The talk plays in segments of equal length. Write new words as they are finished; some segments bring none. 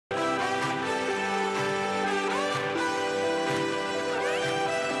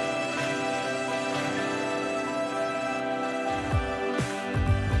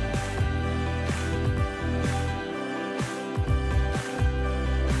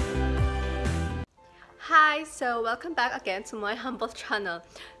Hi! So, welcome back again to my humble channel.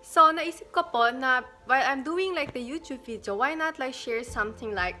 So, naisip ko po na while I'm doing like the YouTube video, why not like share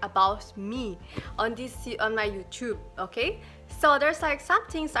something like about me on my YouTube, okay? So, there's like some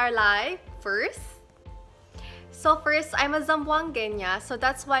things are like, first, I'm a Zamboangueña, so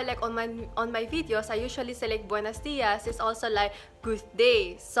that's why like on my videos, I usually say like buenos dias is also like good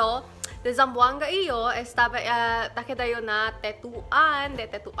day. So, the Zamboanga iyo estaba takedayo na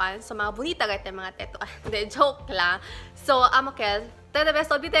tetuan, so mga bonita gayta mga tetuan. De joke lang. So, amokel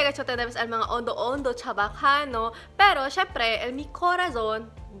tenebes olvidega cho tenebes el mga ondo chabacano, pero syempre el mi corazon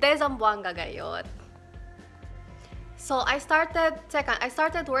de Zamboanga gayot. So, I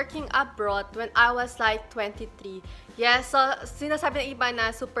started working abroad when I was like 23. Yeah, so sinasabi ng iba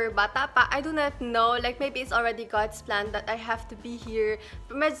na super bata pa. I do not know, like maybe it's already God's plan that I have to be here.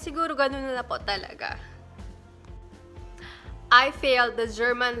 Medyo siguro ganun na po talaga. I failed the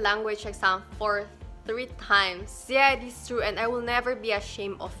German language exam for 3 times. Yeah, it is true, and I will never be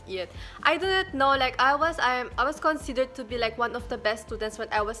ashamed of it. I do not know, like I was considered to be like one of the best students when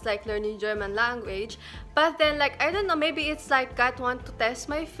I was like learning German language. But then like I don't know, maybe it's like God want to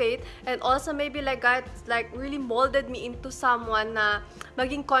test my faith, and also maybe like God like really molded me into someone na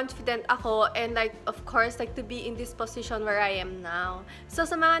maging confident ako, and like of course like to be in this position where I am now. So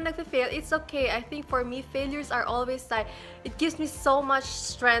sa mga nagfe-fail, it's okay. I think for me, failures are always like, it gives me so much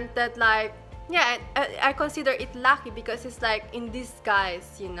strength that like, yeah, I consider it lucky because it's like in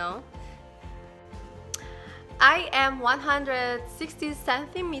disguise, you know. I am 160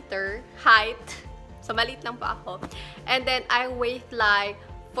 centimeter height. So, maliit lang po ako. And then, I weigh like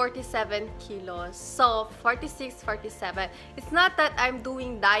 47 kilos. So, 46, 47. It's not that I'm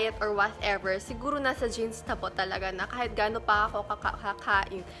doing diet or whatever. Siguro nasa genes na po talaga na kahit gano'n pa ako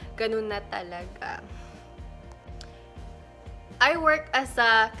kakain, ganun na talaga. I work as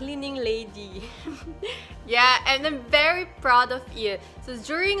a cleaning lady. Yeah, and I'm very proud of it. So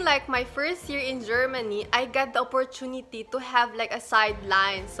during like my first year in Germany, I got the opportunity to have like a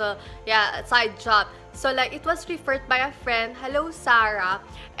sideline. So yeah, a side job. So like it was referred by a friend, hello Sarah.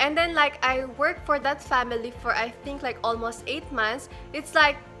 And then like I worked for that family for I think like almost 8 months. It's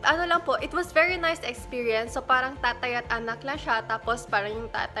like ano lang po, it was very nice experience. So parang tatay at anak lang siya, tapos parang yung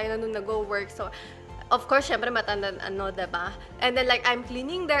tatay na nung nag-work. So of course, syempre matanda ano, diba? And then like I'm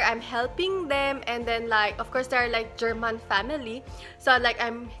cleaning there, I'm helping them, and then like of course they're like German family. So like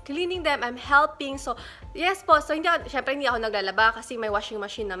I'm cleaning them, I'm helping. So yes po, so syempre hindi ako naglalaba kasi may washing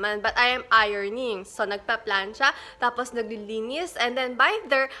machine naman, but I am ironing. So nagpa-plancha, tapos naglilinis, and then by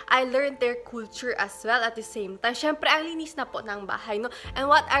there I learned their culture as well at the same time. Syempre ang linis na po ng bahay, no? And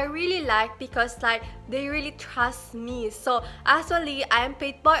what I really like, because like they really trust me. So actually I am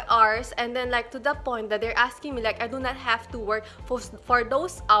paid by hours, and then like to the point that they're asking me like I do not have to work for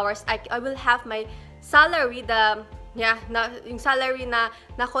those hours. I will have my salary, yung salary na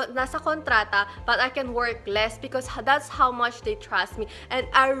nasa kontrata, but I can work less because that's how much they trust me, and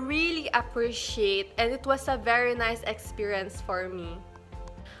I really appreciate, and it was a very nice experience for me.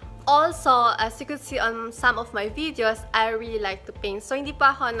 Also, as you could see on some of my videos, I really like to paint. So, hindi pa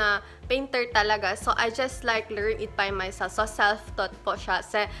ako na painter talaga. So, I just like learn it by myself. So, self-taught po siya.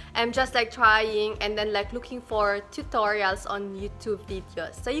 So, I'm just like trying and then like looking for tutorials on YouTube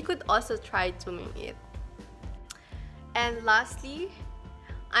videos. So, you could also try doing it. And lastly,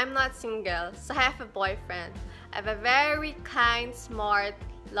 I'm not single. So, I have a boyfriend. I have a very kind, smart,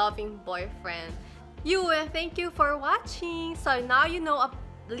 loving boyfriend. And thank you for watching. So, now you know a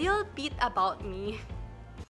little bit about me.